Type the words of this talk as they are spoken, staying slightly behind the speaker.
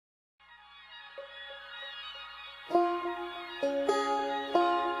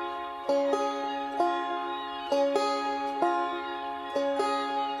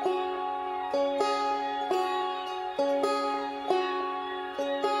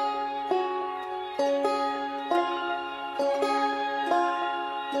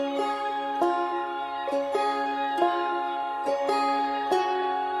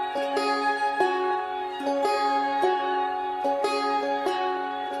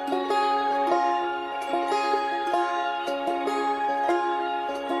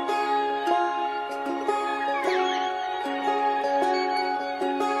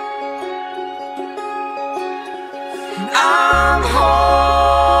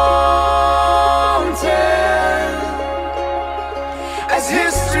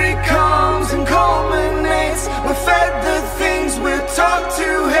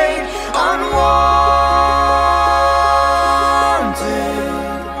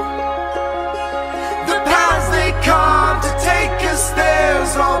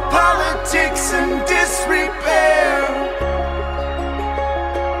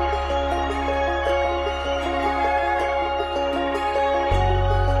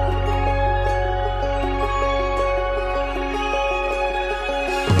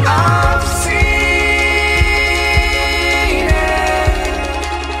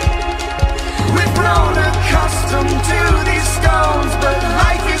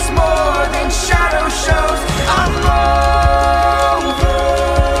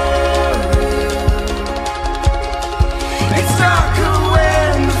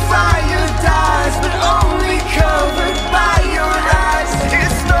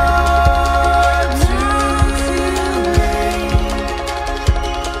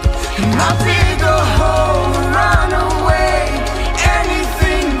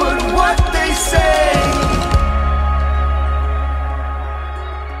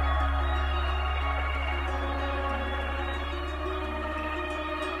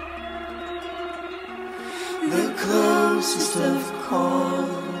fastest of cars.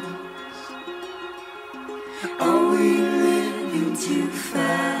 Are we living too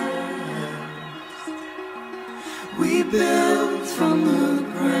fast? We built from the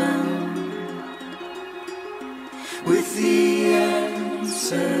ground with the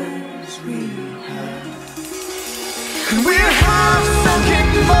answers we have. And we're half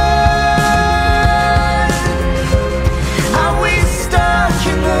sunken mud. Are we stuck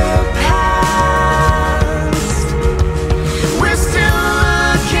in the past? We're still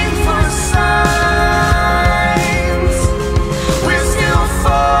looking for signs. We're still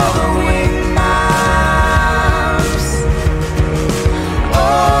following maps. On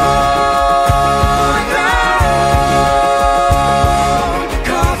our own,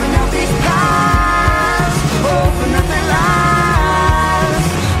 carving out these paths, open up their lives.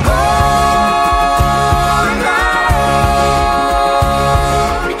 On our own,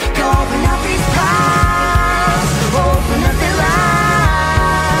 carving out these paths, open up their lives.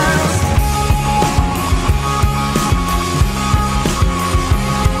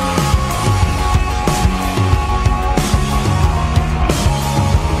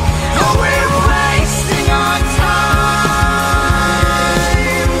 Oh, we're wasting our time,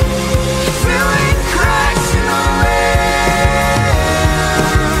 filling cracks in the land.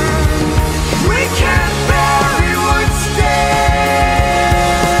 We can't bury what's dead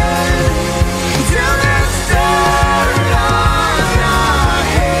till there's dirt on our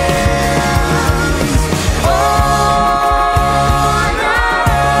hands. On our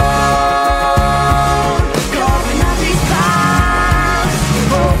own, carving out these paths,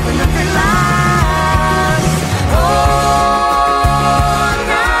 open up their lives. On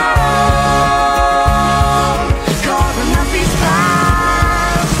our own, carving out these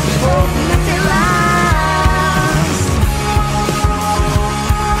paths, open up their lives. On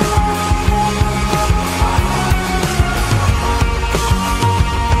our own,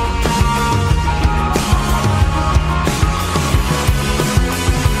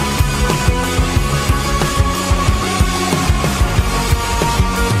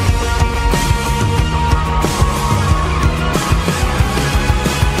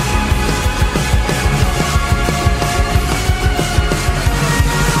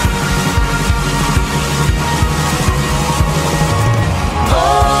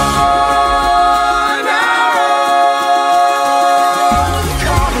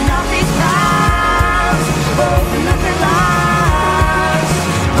 carving out these paths, open up their lives.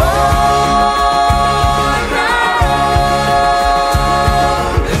 On our own,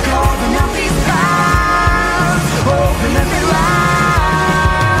 carving out these paths, open up their lives.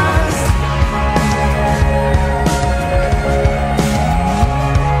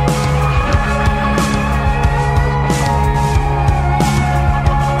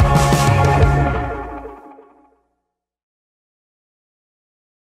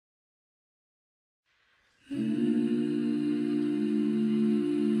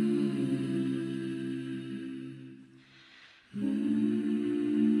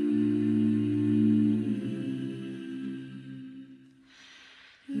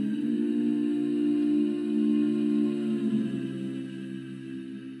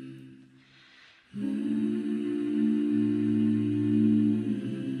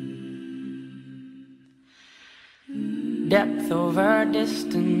 Depth over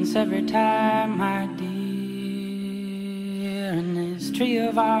distance every time, my dear. And this tree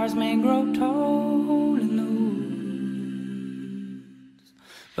of ours may grow tall in the woods,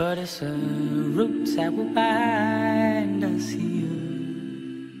 but it's the roots that will bind us here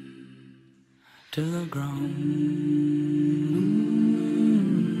to the ground.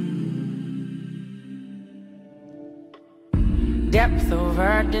 Depth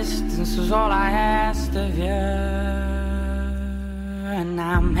over distance was all I asked of you. And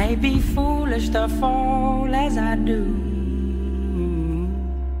I may be foolish to fall as I do.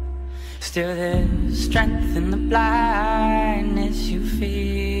 Still there's strength in the blindness you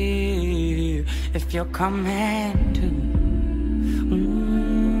feel if you're coming to.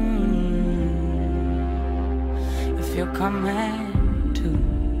 If you're coming to.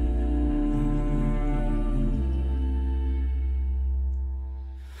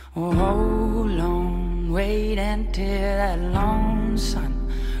 Oh, hold on, wait until that long sun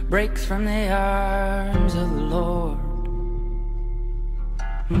breaks from the arms of the Lord.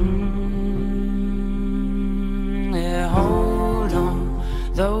 Yeah, hold on,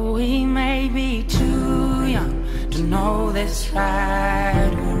 though we may be too young to know this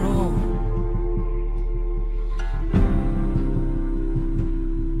right or wrong.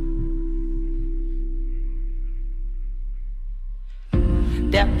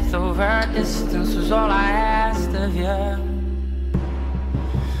 Depth over distance was all I asked best of you.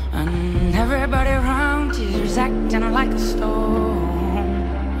 And everybody around you's acting like a storm.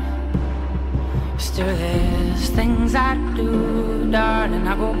 Still there's things I do, darling,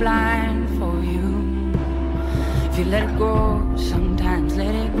 I go blind for you. If you let it go, sometimes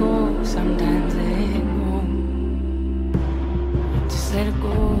let it go, sometimes let it go. Just let it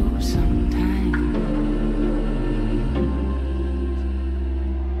go sometimes.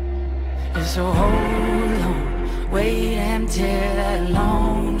 So hold on, wait until that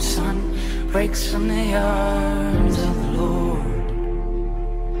long sun breaks from the arms of the Lord.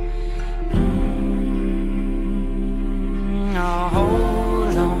 Oh,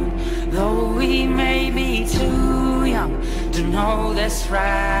 hold on, though we may be too young to know this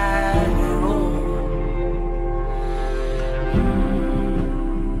right.